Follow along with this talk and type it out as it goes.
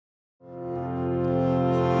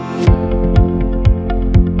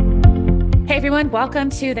everyone.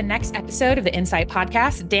 Welcome to the next episode of the CITE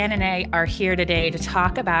podcast. Dan and I are here today to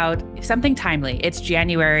talk about something timely. It's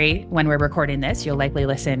January when we're recording this. You'll likely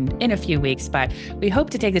listen in a few weeks, but we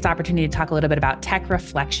hope to take this opportunity to talk a little bit about tech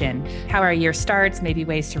reflection, how our year starts, maybe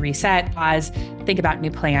ways to reset, pause, think about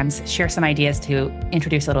new plans, share some ideas to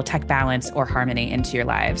introduce a little tech balance or harmony into your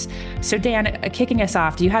lives. So Dan, kicking us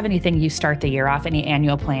off, do you have anything you start the year off, any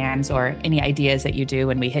annual plans or any ideas that you do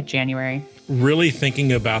when we hit January? Really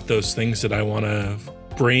thinking about those things that I want to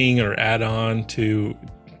bring or add on to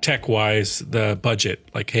tech-wise the budget.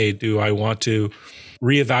 Like, hey, do I want to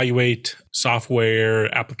reevaluate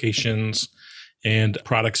software applications and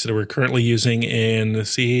products that we're currently using and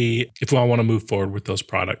see if I want to move forward with those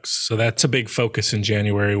products? So that's a big focus in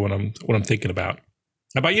January when I'm thinking about.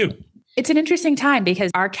 How about you? It's an interesting time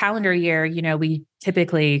because our calendar year, we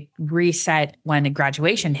typically reset when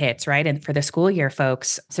graduation hits, right? And for the school year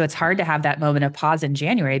folks. So it's hard to have that moment of pause in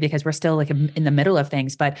January because we're still like in the middle of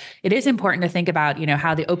things. But it is important to think about,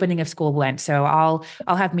 how the opening of school went. So I'll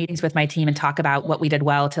have meetings with my team and talk about what we did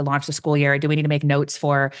well to launch the school year. Do we need to make notes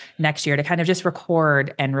for next year to kind of just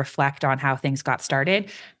record and reflect on how things got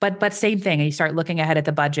started? But same thing, you start looking ahead at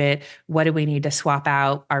the budget. What do we need to swap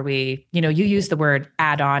out? Are we, you use the word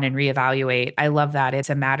add on and reevaluate. I love that.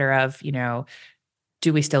 It's a matter of,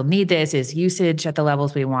 do we still need this? Is usage at the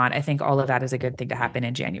levels we want? I think all of that is a good thing to happen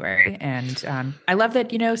in January. And I love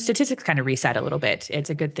that, statistics kind of reset a little bit. It's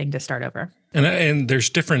a good thing to start over. And there's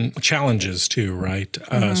different challenges too, right?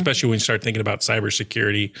 Especially when you start thinking about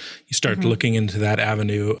cybersecurity, you start looking into that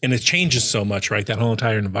avenue and it changes so much, right? That whole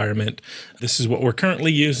entire environment. This is what we're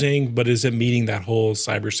currently using, but is it meeting that whole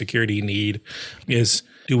cybersecurity need?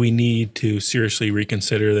 Do we need to seriously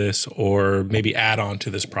reconsider this or maybe add on to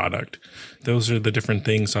this product? Those are the different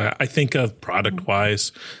things I think of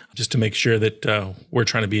product-wise, just to make sure that we're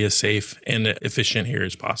trying to be as safe and efficient here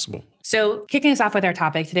as possible. So kicking us off with our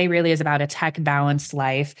topic today really is about a tech-balanced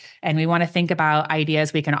life. And we want to think about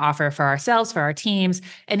ideas we can offer for ourselves, for our teams,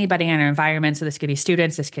 anybody in our environment. So this could be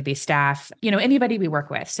students, this could be staff, anybody we work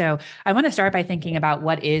with. So I want to start by thinking about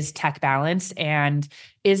what is tech balance and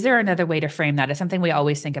is there another way to frame that? It's something we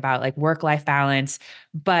always think about, like work-life balance.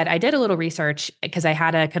 But I did a little research because I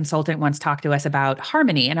had a consultant once talk to us about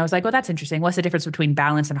harmony. And I was like, well, that's interesting. What's the difference between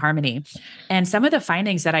balance and harmony? And some of the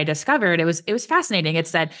findings that I discovered, it was fascinating.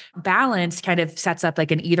 It's that balance kind of sets up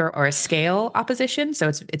like an either or a scale opposition. So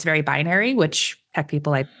it's very binary, which tech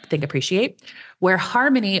people I think appreciate, where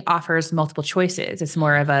harmony offers multiple choices. It's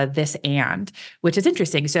more of a this and, which is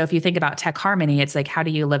interesting. So if you think about tech harmony, it's like, how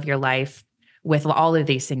do you live your life with all of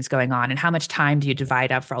these things going on and how much time do you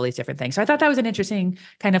divide up for all these different things? So I thought that was an interesting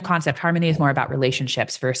kind of concept. Harmony is more about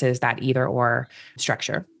relationships versus that either or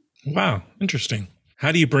structure. Wow. Interesting.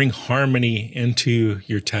 How do you bring harmony into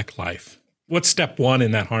your tech life? What's step one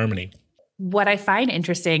in that harmony? What I find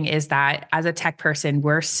interesting is that as a tech person,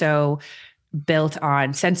 we're so built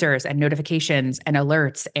on sensors and notifications and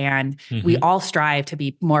alerts, and we all strive to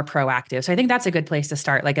be more proactive. So I think that's a good place to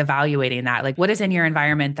start, like evaluating that. Like what is in your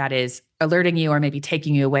environment that is alerting you or maybe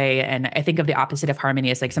taking you away? And I think of the opposite of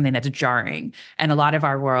harmony as like something that's jarring. And a lot of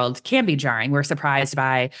our world can be jarring. We're surprised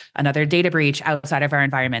by another data breach outside of our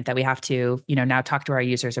environment that we have to, now talk to our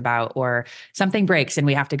users about, or something breaks and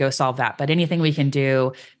we have to go solve that. But anything we can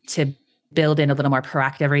do to build in a little more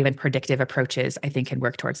proactive or even predictive approaches, I think can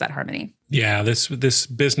work towards that harmony. Yeah, this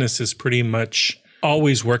business is pretty much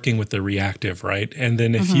always working with the reactive, right? And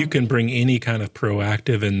then if you can bring any kind of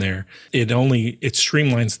proactive in there, it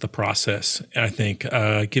streamlines the process, I think,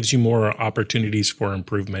 gives you more opportunities for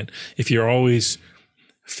improvement. If you're always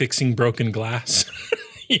fixing broken glass,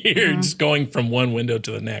 you're just going from one window to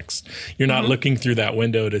the next. You're not looking through that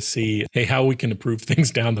window to see, hey, how we can improve things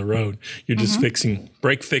down the road. You're just fixing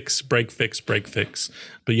break, fix, break, fix, break, fix.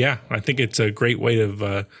 But yeah, I think it's a great way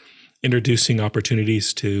of introducing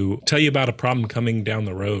opportunities to tell you about a problem coming down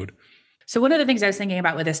the road. So one of the things I was thinking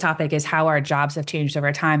about with this topic is how our jobs have changed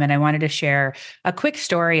over time. And I wanted to share a quick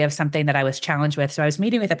story of something that I was challenged with. So I was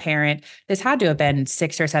meeting with a parent. This had to have been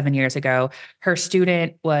 6 or 7 years ago. Her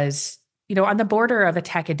student was on the border of a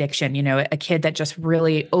tech addiction, a kid that just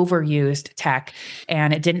really overused tech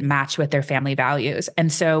and it didn't match with their family values.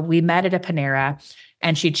 And so we met at a Panera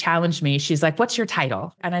and she challenged me. She's like, what's your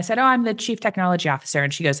title? And I said, oh, I'm the chief technology officer.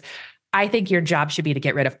 And she goes, I think your job should be to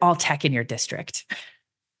get rid of all tech in your district.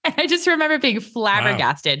 And I just remember being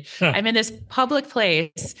flabbergasted. Wow. I'm in this public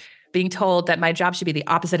place being told that my job should be the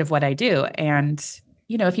opposite of what I do. And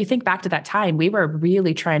if you think back to that time, we were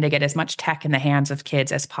really trying to get as much tech in the hands of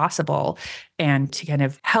kids as possible and to kind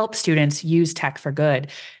of help students use tech for good.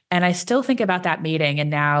 And I still think about that meeting, and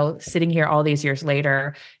now sitting here all these years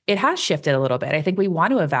later, it has shifted a little bit. I think we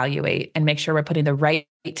want to evaluate and make sure we're putting the right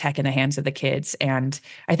tech in the hands of the kids. And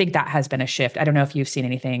I think that has been a shift. I don't know if you've seen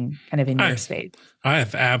anything kind of in your space. I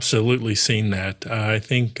have absolutely seen that. I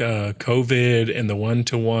think COVID and the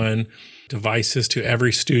one-to-one devices to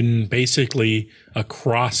every student basically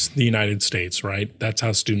across the United States, right? That's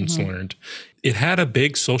how students learned. It had a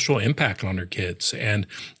big social impact on our kids. And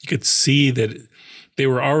you could see that they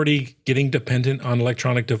were already getting dependent on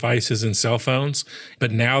electronic devices and cell phones, but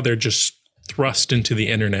now they're just thrust into the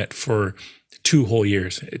internet for 2 whole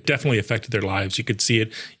years. It definitely affected their lives. You could see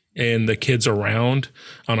it in the kids around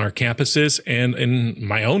on our campuses and in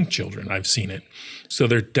my own children. I've seen it. So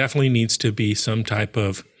there definitely needs to be some type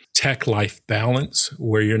of tech life balance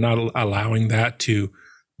where you're not allowing that to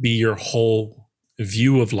be your whole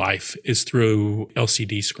view of life is through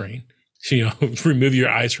LCD screen. Remove your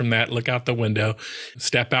eyes from that, look out the window,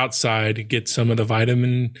 step outside, get some of the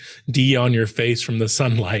vitamin D on your face from the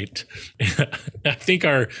sunlight. I think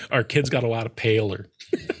our kids got a lot paler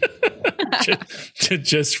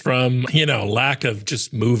just from, lack of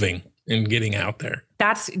just moving and getting out there.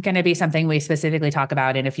 That's going to be something we specifically talk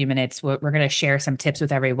about in a few minutes. We're going to share some tips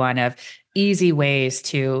with everyone of easy ways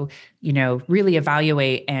to, really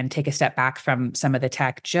evaluate and take a step back from some of the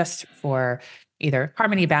tech just for either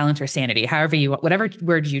harmony, balance, or sanity, whatever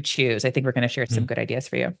word you choose. I think we're going to share some good ideas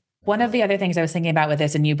for you. One of the other things I was thinking about with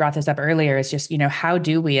this, and you brought this up earlier, is just, how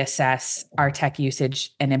do we assess our tech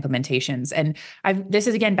usage and implementations? And this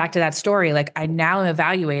is again, back to that story. Like I now am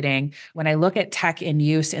evaluating when I look at tech in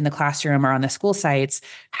use in the classroom or on the school sites,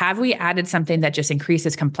 have we added something that just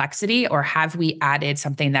increases complexity, or have we added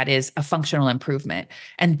something that is a functional improvement?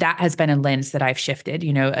 And that has been a lens that I've shifted,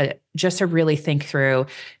 just to really think through,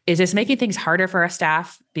 is this making things harder for our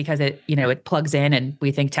staff because it plugs in and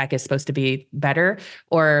we think tech is supposed to be better?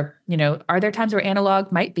 Or, are there times where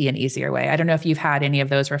analog might be an easier way? I don't know if you've had any of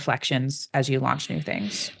those reflections as you launch new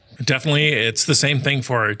things. Definitely. It's the same thing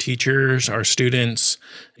for our teachers, our students.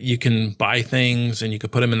 You can buy things and you can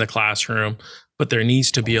put them in the classroom, but there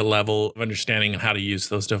needs to be a level of understanding of how to use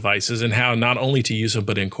those devices and how not only to use them,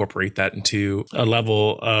 but incorporate that into a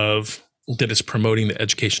level of that is promoting the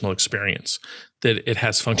educational experience, that it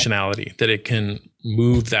has functionality, that it can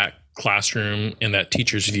move that classroom and that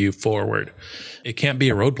teacher's view forward. It can't be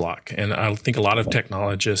a roadblock. And I think a lot of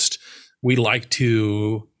technologists, we like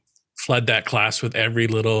to flood that class with every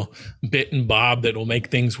little bit and bob that will make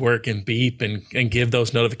things work and beep and give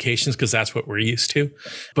those notifications because that's what we're used to.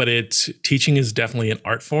 But teaching is definitely an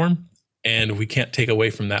art form. And we can't take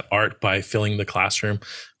away from that art by filling the classroom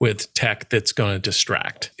with tech that's going to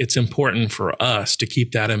distract. It's important for us to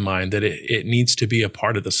keep that in mind, that it needs to be a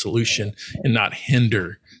part of the solution and not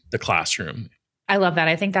hinder the classroom. I love that.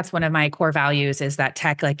 I think that's one of my core values is that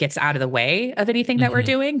tech gets out of the way of anything that we're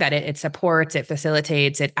doing, that it supports, it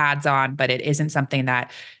facilitates, it adds on, but it isn't something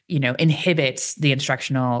that, inhibits the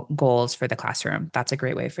instructional goals for the classroom. That's a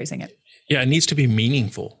great way of phrasing it. Yeah, it needs to be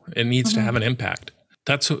meaningful. It needs to have an impact.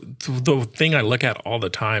 That's the thing I look at all the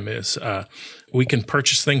time is we can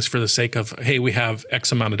purchase things for the sake of, hey, we have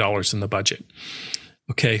X amount of dollars in the budget.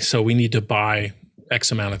 Okay, so we need to buy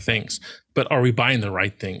X amount of things. But are we buying the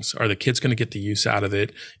right things? Are the kids going to get the use out of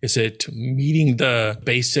it? Is it meeting the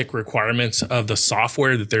basic requirements of the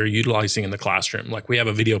software that they're utilizing in the classroom? Like we have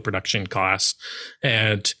a video production class,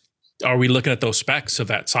 and are we looking at those specs of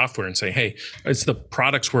that software and say, hey, is the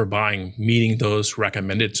products we're buying meeting those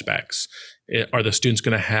recommended specs? Are the students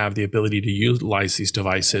going to have the ability to utilize these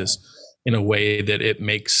devices in a way that it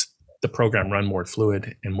makes the program run more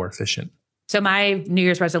fluid and more efficient? So my New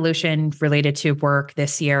Year's resolution related to work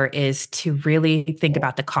this year is to really think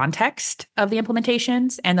about the context of the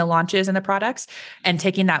implementations and the launches and the products and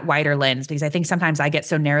taking that wider lens, because I think sometimes I get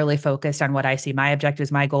so narrowly focused on what I see my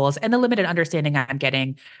objectives, my goals, and the limited understanding I'm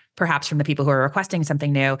getting perhaps from the people who are requesting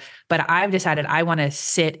something new. But I've decided I want to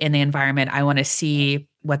sit in the environment. I want to see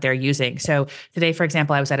what they're using. So today, for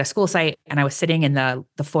example, I was at a school site and I was sitting in the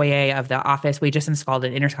foyer of the office. We just installed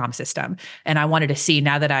an intercom system. And I wanted to see,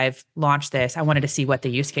 now that I've launched this, I wanted to see what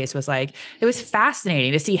the use case was like. It was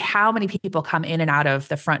fascinating to see how many people come in and out of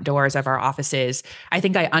the front doors of our offices. I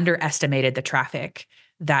think I underestimated the traffic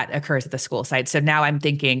that occurs at the school site. So now I'm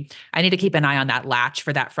thinking I need to keep an eye on that latch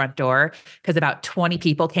for that front door, because about 20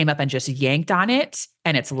 people came up and just yanked on it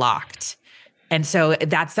and it's locked. And so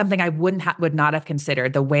that's something I would not have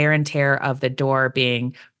considered, the wear and tear of the door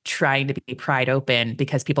being trying to be pried open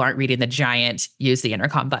because people aren't reading the giant use the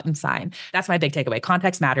intercom button sign. That's my big takeaway.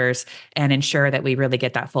 Context matters, and ensure that we really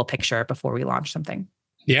get that full picture before we launch something.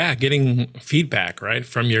 Yeah, getting feedback, right,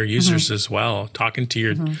 from your users as well, talking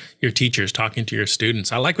to your teachers, talking to your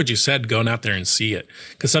students. I like what you said, going out there and see it,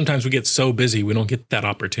 because sometimes we get so busy, we don't get that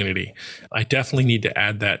opportunity. I definitely need to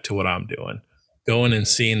add that to what I'm doing. Going and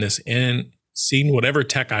seeing this seeing whatever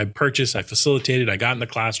tech I purchased, I facilitated, I got in the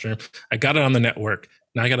classroom, I got it on the network,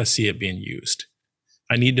 and I got to see it being used.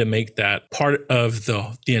 I need to make that part of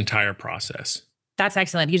the entire process. That's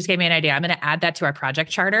excellent. You just gave me an idea. I'm going to add that to our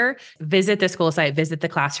project charter. Visit the school site, visit the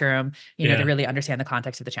classroom, to really understand the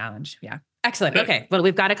context of the challenge. Yeah. Excellent. Okay. Well,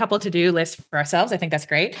 we've got a couple to-do lists for ourselves. I think that's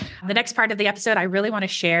great. The next part of the episode, I really want to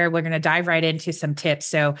share, we're going to dive right into some tips.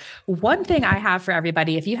 So one thing I have for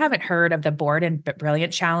everybody, if you haven't heard of the Bored and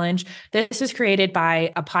Brilliant Challenge, this was created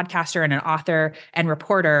by a podcaster and an author and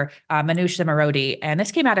reporter, Manoush Zomorodi. And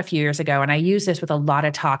this came out a few years ago. And I use this with a lot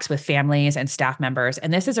of talks with families and staff members.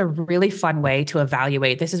 And this is a really fun way to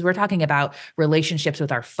evaluate. We're talking about relationships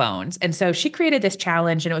with our phones. And so she created this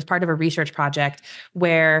challenge, and it was part of a research project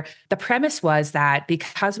where the premise was that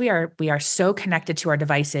because we are so connected to our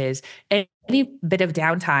devices, any bit of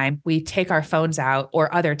downtime, we take our phones out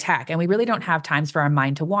or other tech, and we really don't have times for our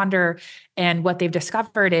mind to wander. And what they've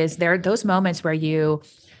discovered is there are those moments where you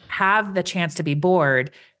have the chance to be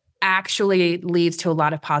bored actually leads to a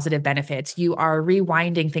lot of positive benefits. You are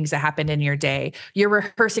rewinding things that happened in your day. You're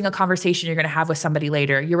rehearsing a conversation you're going to have with somebody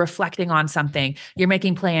later. You're reflecting on something. You're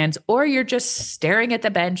making plans, or you're just staring at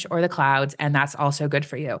the bench or the clouds, and that's also good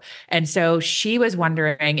for you. And so she was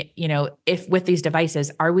wondering, if with these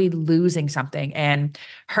devices, are we losing something? And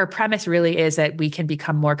her premise really is that we can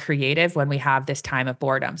become more creative when we have this time of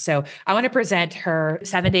boredom. So I want to present her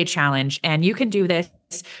 7-day challenge, and you can do this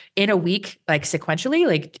in a week, like sequentially,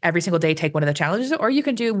 like every single day, take one of the challenges, or you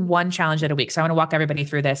can do one challenge in a week. So I want to walk everybody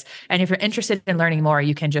through this. And if you're interested in learning more,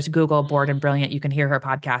 you can just Google Bored and Brilliant. You can hear her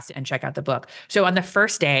podcast and check out the book. So on the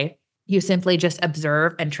first day, you simply just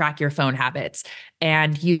observe and track your phone habits.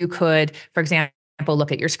 And you could, for example,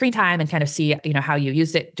 look at your screen time and kind of see, how you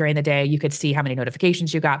used it during the day. You could see how many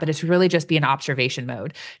notifications you got, but it's really just be in observation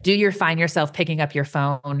mode. Do you find yourself picking up your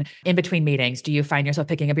phone in between meetings? Do you find yourself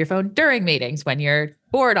picking up your phone during meetings when you're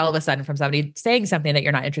bored all of a sudden from somebody saying something that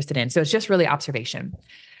you're not interested in? So it's just really observation.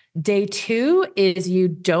 Day 2 is you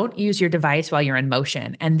don't use your device while you're in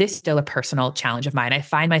motion. And this is still a personal challenge of mine. I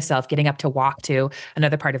find myself getting up to walk to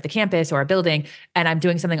another part of the campus or a building, and I'm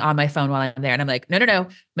doing something on my phone while I'm there. And I'm like, no.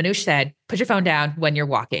 Manoush said, put your phone down when you're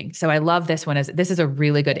walking. So I love this one. This is a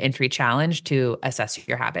really good entry challenge to assess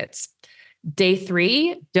your habits. Day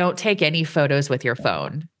 3, don't take any photos with your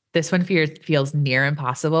phone. This one feels near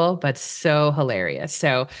impossible, but so hilarious.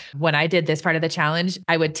 So when I did this part of the challenge,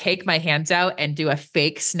 I would take my hands out and do a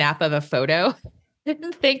fake snap of a photo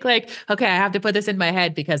and think like, okay, I have to put this in my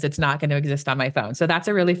head because it's not going to exist on my phone. So that's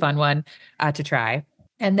a really fun one to try.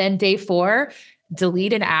 And then day 4,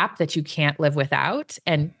 delete an app that you can't live without.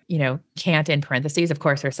 And, can't in parentheses. Of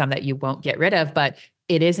course, there's some that you won't get rid of, but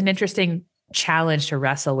it is an interesting challenge to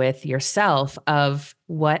wrestle with yourself of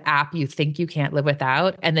what app you think you can't live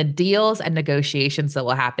without and the deals and negotiations that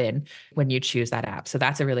will happen when you choose that app. So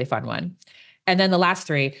that's a really fun one. And then the last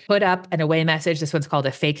 3, put up an away message. This one's called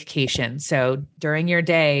a fakecation. So during your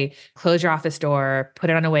day, close your office door,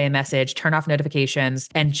 put it on away message, turn off notifications,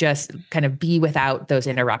 and just kind of be without those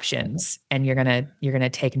interruptions. And you're going to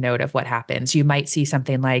take note of what happens. You might see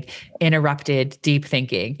something like interrupted deep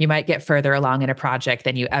thinking. You might get further along in a project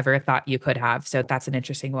than you ever thought you could have. So that's an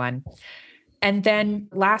interesting one. And then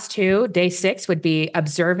last 2, day 6 would be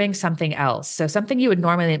observing something else. So something you would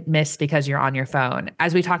normally miss because you're on your phone.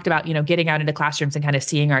 As we talked about, getting out into classrooms and kind of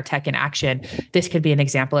seeing our tech in action, this could be an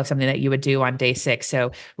example of something that you would do on day 6.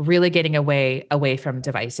 So really getting away from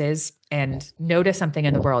devices and notice something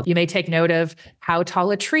in the world. You may take note of how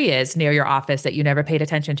tall a tree is near your office that you never paid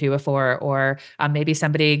attention to before, or maybe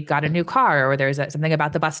somebody got a new car, or there's something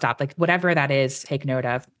about the bus stop, like whatever that is, take note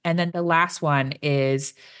of. And then the last one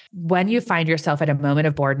is when you find yourself at a moment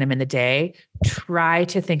of boredom in the day, try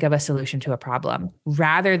to think of a solution to a problem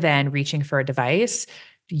rather than reaching for a device.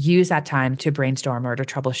 Use that time to brainstorm or to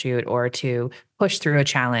troubleshoot or to push through a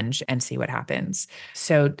challenge and see what happens.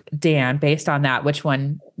 So Dan, based on that, which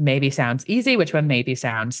one maybe sounds easy? Which one maybe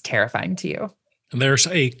sounds terrifying to you? There's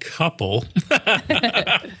a couple.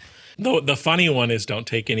 The funny one is don't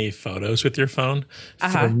take any photos with your phone.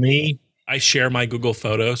 For me, I share my Google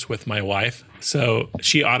Photos with my wife. So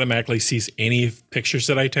she automatically sees any pictures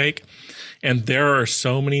that I take. And there are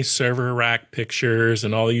so many server rack pictures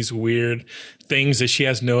and all these weird things that she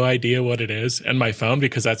has no idea what it is. And my phone,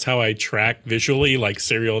 because that's how I track visually, like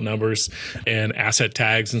serial numbers and asset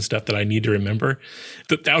tags and stuff that I need to remember.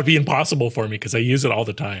 That would be impossible for me because I use it all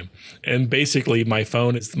the time. And basically, my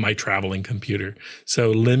phone is my traveling computer. So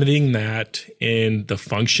limiting that in the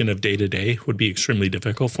function of day to day would be extremely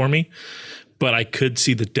difficult for me. But I could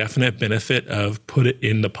see the definite benefit of put it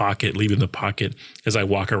in the pocket, leave it in the pocket as I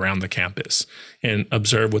walk around the campus and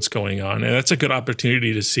observe what's going on. And that's a good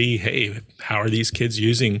opportunity to see, hey, how are these kids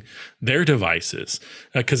using their devices?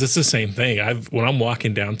 Because it's the same thing. When I'm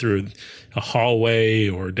walking down through a hallway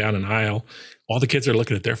or down an aisle, all the kids are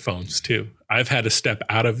looking at their phones too. I've had to step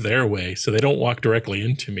out of their way so they don't walk directly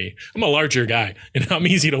into me. I'm a larger guy and I'm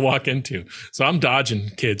easy to walk into. So I'm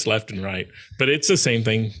dodging kids left and right. But it's the same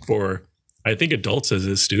thing for, I think, adults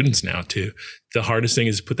as students now too. The hardest thing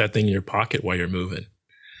is to put that thing in your pocket while you're moving.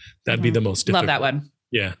 That'd be the most difficult. Love that one.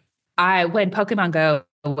 Yeah. When Pokemon Go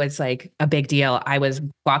was like a big deal, I was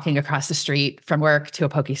walking across the street from work to a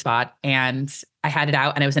Pokespot and I had it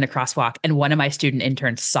out and I was in a crosswalk and one of my student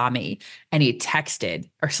interns saw me and he texted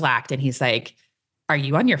or Slacked and he's like, "Are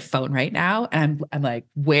you on your phone right now?" And I'm like,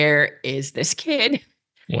 "Where is this kid?"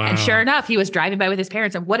 Wow. And sure enough, he was driving by with his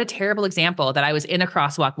parents. And what a terrible example that I was in a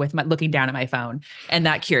crosswalk with looking down at my phone. And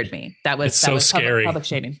that cured me. That was scary. Public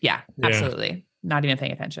shaming. Yeah, absolutely. Not even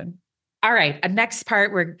paying attention. All right. Next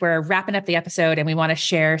part, we're wrapping up the episode and we want to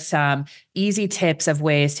share some easy tips of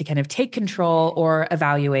ways to kind of take control or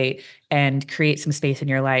evaluate and create some space in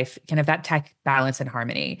your life, kind of that tech balance and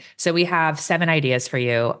harmony. So we have 7 ideas for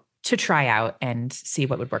you to try out and see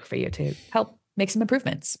what would work for you to help make some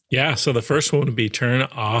improvements. Yeah. So the first one would be turn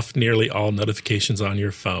off nearly all notifications on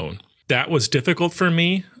your phone. That was difficult for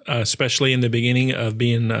me, especially in the beginning of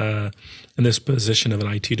being in this position of an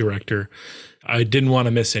IT director. I didn't want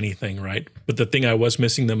to miss anything, right? But the thing I was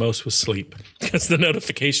missing the most was sleep because the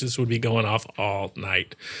notifications would be going off all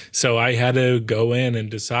night. So I had to go in and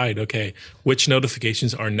decide, okay, which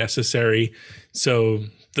notifications are necessary so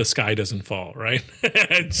the sky doesn't fall, right?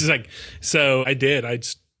 It's like, so I did. I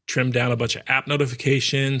just trimmed down a bunch of app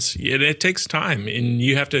notifications. It takes time and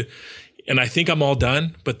you have to, and I think I'm all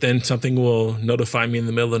done, but then something will notify me in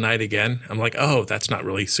the middle of the night again. I'm like, oh, that's not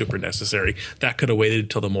really super necessary. That could have waited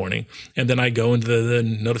till the morning. And then I go into the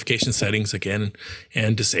notification settings again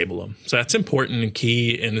and disable them. So that's important and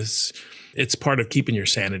key. And it's part of keeping your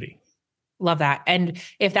sanity. Love that. And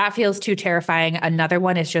if that feels too terrifying, another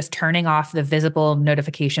one is just turning off the visible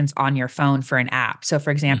notifications on your phone for an app. So for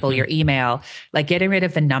example, your email, like getting rid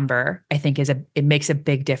of the number, I think it makes a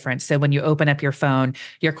big difference. So when you open up your phone,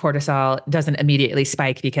 your cortisol doesn't immediately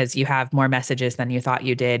spike because you have more messages than you thought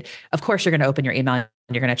you did. Of course, you're going to open your email and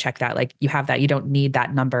you're going to check that. Like you have that, you don't need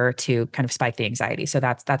that number to kind of spike the anxiety. So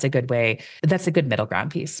that's a good way. That's a good middle ground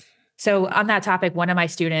piece. So on that topic, one of my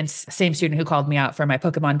students, same student who called me out for my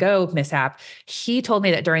Pokemon Go mishap, he told me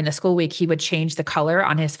that during the school week, he would change the color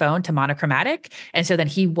on his phone to monochromatic. And so then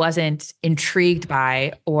he wasn't intrigued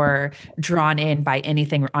by or drawn in by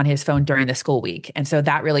anything on his phone during the school week. And so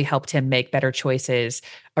that really helped him make better choices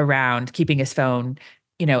around keeping his phone,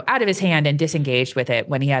 out of his hand and disengaged with it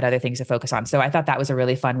when he had other things to focus on. So I thought that was a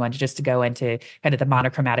really fun one to go into kind of the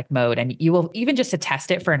monochromatic mode. And you will even just to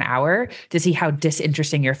test it for an hour to see how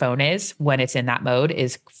disinteresting your phone is when it's in that mode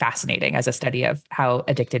is fascinating as a study of how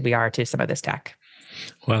addicted we are to some of this tech.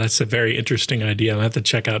 Well, that's a very interesting idea. I'll have to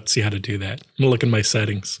check out, see how to do that. I'm going to look in my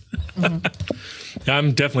settings.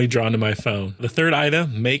 I'm definitely drawn to my phone. The third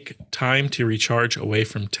item, make time to recharge away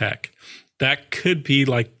from tech. That could be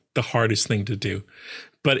like the hardest thing to do.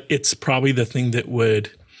 But it's probably the thing that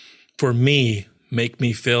would, for me, make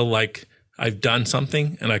me feel like I've done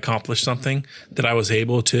something and accomplished something that I was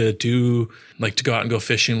able to do, like to go out and go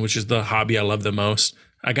fishing, which is the hobby I love the most.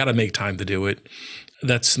 I got to make time to do it.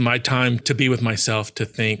 That's my time to be with myself, to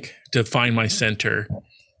think, to find my center.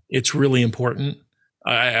 It's really important.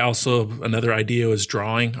 I also, another idea is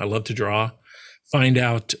drawing. I love to draw. Find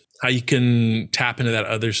out how you can tap into that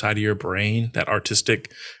other side of your brain, that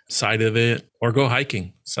artistic side of it, or go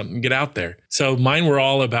hiking, get out there. So mine were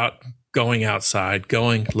all about going outside,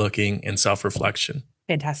 going, looking, and self-reflection.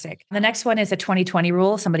 Fantastic. The next one is a 20-20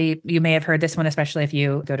 rule. You may have heard this one, especially if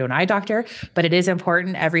you go to an eye doctor, but it is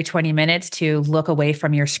important every 20 minutes to look away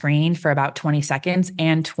from your screen for about 20 seconds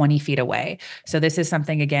and 20 feet away. So this is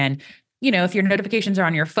something, again, if your notifications are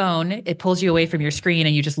on your phone, it pulls you away from your screen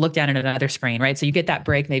and you just look down at another screen, right? So you get that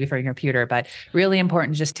break maybe from your computer, but really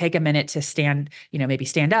important, just take a minute to stand, maybe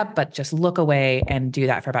stand up, but just look away and do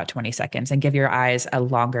that for about 20 seconds and give your eyes a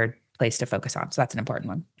longer place to focus on. So that's an important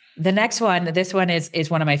one. The next one, this one is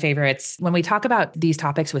one of my favorites. When we talk about these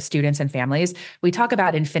topics with students and families, we talk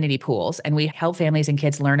about infinity pools and we help families and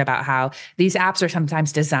kids learn about how these apps are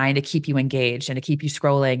sometimes designed to keep you engaged and to keep you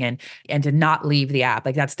scrolling and to not leave the app.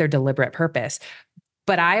 Like that's their deliberate purpose.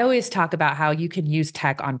 But I always talk about how you can use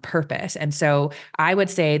tech on purpose. And so I would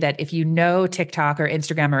say that if you know TikTok or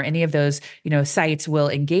Instagram or any of those, sites will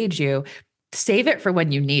engage you, save it for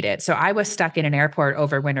when you need it. So I was stuck in an airport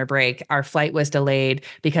over winter break. Our flight was delayed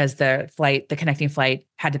because the connecting flight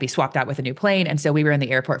had to be swapped out with a new plane. And so we were in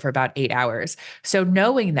the airport for about 8 hours. So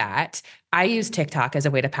knowing that, I used TikTok as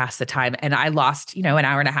a way to pass the time and I lost, an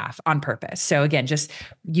hour and a half on purpose. So again, just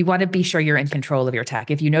you want to be sure you're in control of your tech.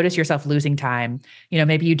 If you notice yourself losing time,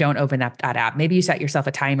 maybe you don't open up that app. Maybe you set yourself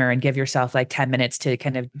a timer and give yourself like 10 minutes to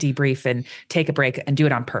kind of debrief and take a break and do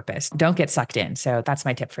it on purpose. Don't get sucked in. So that's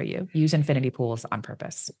my tip for you. Use infinity pools on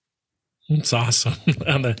purpose. It's awesome.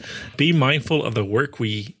 Be mindful of the work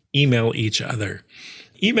we email each other.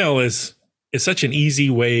 Email is such an easy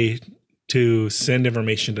way to send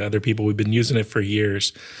information to other people. We've been using it for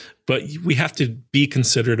years, but we have to be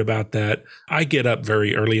considerate about that. I get up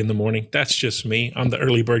very early in the morning. That's just me. I'm the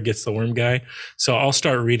early bird gets the worm guy. So I'll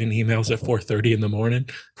start reading emails at 4:30 in the morning.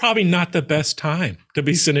 Probably not the best time to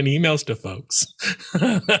be sending emails to folks.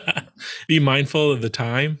 Be mindful of the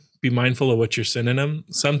time. Be mindful of what you're sending them.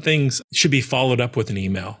 Some things should be followed up with an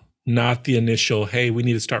email, not the initial, hey, we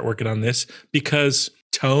need to start working on this, because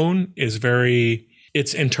tone is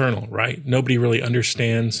it's internal, right? Nobody really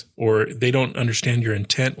understands, or they don't understand your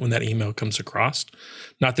intent when that email comes across.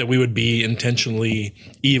 Not that we would be intentionally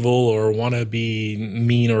evil or want to be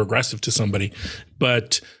mean or aggressive to somebody,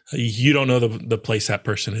 but you don't know the place that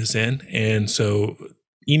person is in. And so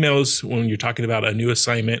emails, when you're talking about a new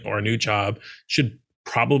assignment or a new job, should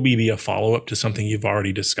probably be a follow-up to something you've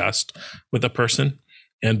already discussed with a person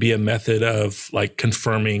and be a method of like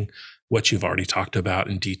confirming what you've already talked about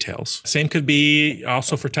in details. Same could be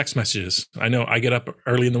also for text messages. I know I get up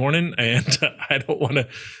early in the morning and I don't want to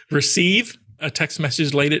receive a text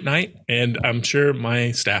message late at night. And I'm sure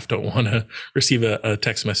my staff don't want to receive a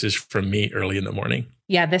text message from me early in the morning.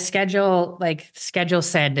 Yeah, the schedule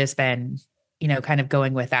send has been, kind of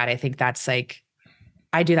going with that. I think that's like,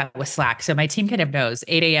 I do that with Slack. So my team kind of knows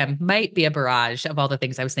 8 a.m. might be a barrage of all the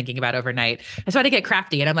things I was thinking about overnight. I try to get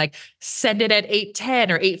crafty and I'm like, send it at 8:10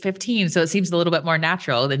 or 8:15. So it seems a little bit more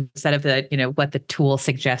natural instead of the, what the tool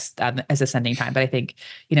suggests as a sending time. But I think,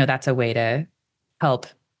 that's a way to help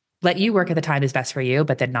let you work at the time is best for you,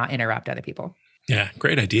 but then not interrupt other people. Yeah,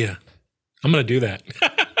 great idea. I'm going to do that.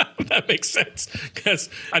 That makes sense, because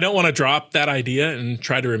I don't want to drop that idea and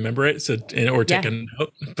try to remember it or take a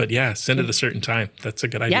note. But yeah, send it a certain time. That's a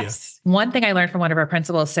good idea. Yes. One thing I learned from one of our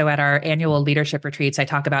principals. So at our annual leadership retreats, I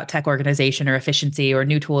talk about tech organization or efficiency or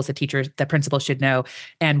new tools the principals should know.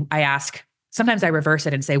 And I ask, sometimes I reverse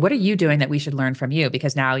it and say, what are you doing that we should learn from you?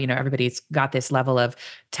 Because now, everybody's got this level of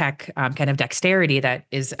tech kind of dexterity that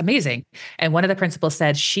is amazing. And one of the principals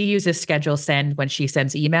said she uses schedule send when she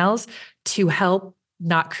sends emails to help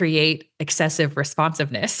not create excessive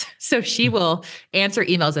responsiveness. So she will answer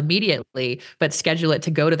emails immediately, but schedule it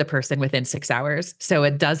to go to the person within 6 hours. So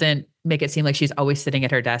it doesn't make it seem like she's always sitting at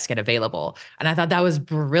her desk and available. And I thought that was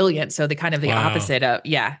brilliant. So the opposite of,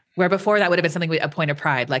 where before that would have been something, a point of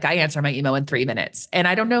pride. Like I answer my email in 3 minutes. And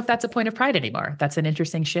I don't know if that's a point of pride anymore. That's an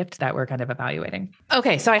interesting shift that we're kind of evaluating.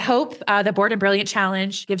 Okay. So I hope the Bored and Brilliant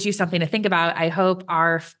Challenge gives you something to think about. I hope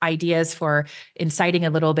our ideas for inciting a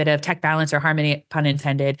little bit of tech balance or harmony, pun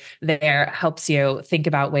intended, there helps you think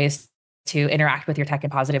about ways to interact with your tech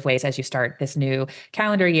in positive ways as you start this new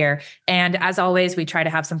calendar year. And as always, we try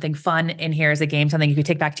to have something fun in here as a game, something you can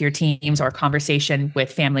take back to your teams or conversation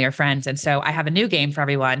with family or friends. And so I have a new game for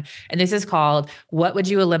everyone. And this is called, What Would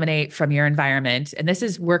You Eliminate from Your Environment? And this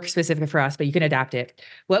is work specific for us, but you can adapt it.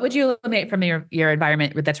 What would you eliminate from your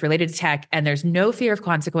environment that's related to tech? And there's no fear of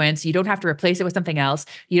consequence. You don't have to replace it with something else.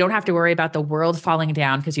 You don't have to worry about the world falling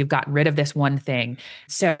down because you've gotten rid of this one thing.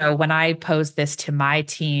 So when I posed this to my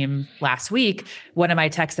team last week, one of my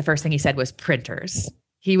techs, the first thing he said was printers.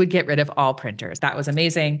 He would get rid of all printers. That was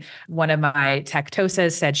amazing. One of my tech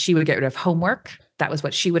TOSAs said she would get rid of homework. That was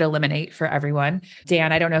what she would eliminate for everyone.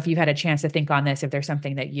 Dan, I don't know if you've had a chance to think on this, if there's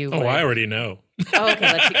something that you would. I already know. Oh,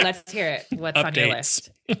 okay. Let's hear it. What's on your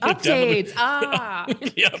list? Updates.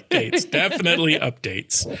 Yeah, updates. Definitely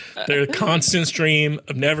updates. They're a constant stream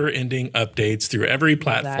of never-ending updates through every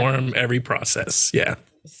platform, every process. Yeah.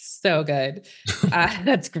 So good.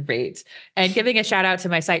 That's great. And giving a shout out to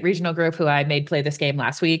my CITE regional group who I made play this game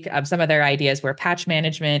last week. Some of their ideas were patch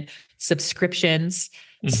management, subscriptions,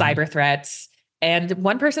 cyber threats. And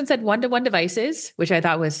one person said one-to-one devices, which I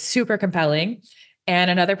thought was super compelling. And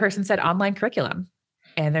another person said online curriculum.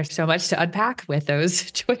 And there's so much to unpack with those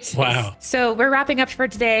choices. Wow. So we're wrapping up for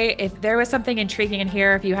today. If there was something intriguing in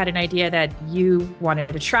here, if you had an idea that you wanted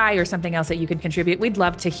to try or something else that you could contribute, we'd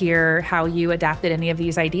love to hear how you adapted any of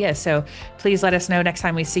these ideas. So please let us know next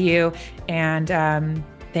time we see you. And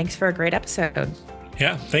thanks for a great episode.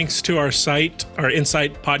 Yeah, thanks to our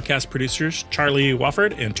Insight podcast producers, Charlie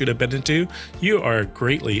Wofford and Judah Benentu. You are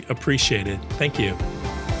greatly appreciated. Thank you.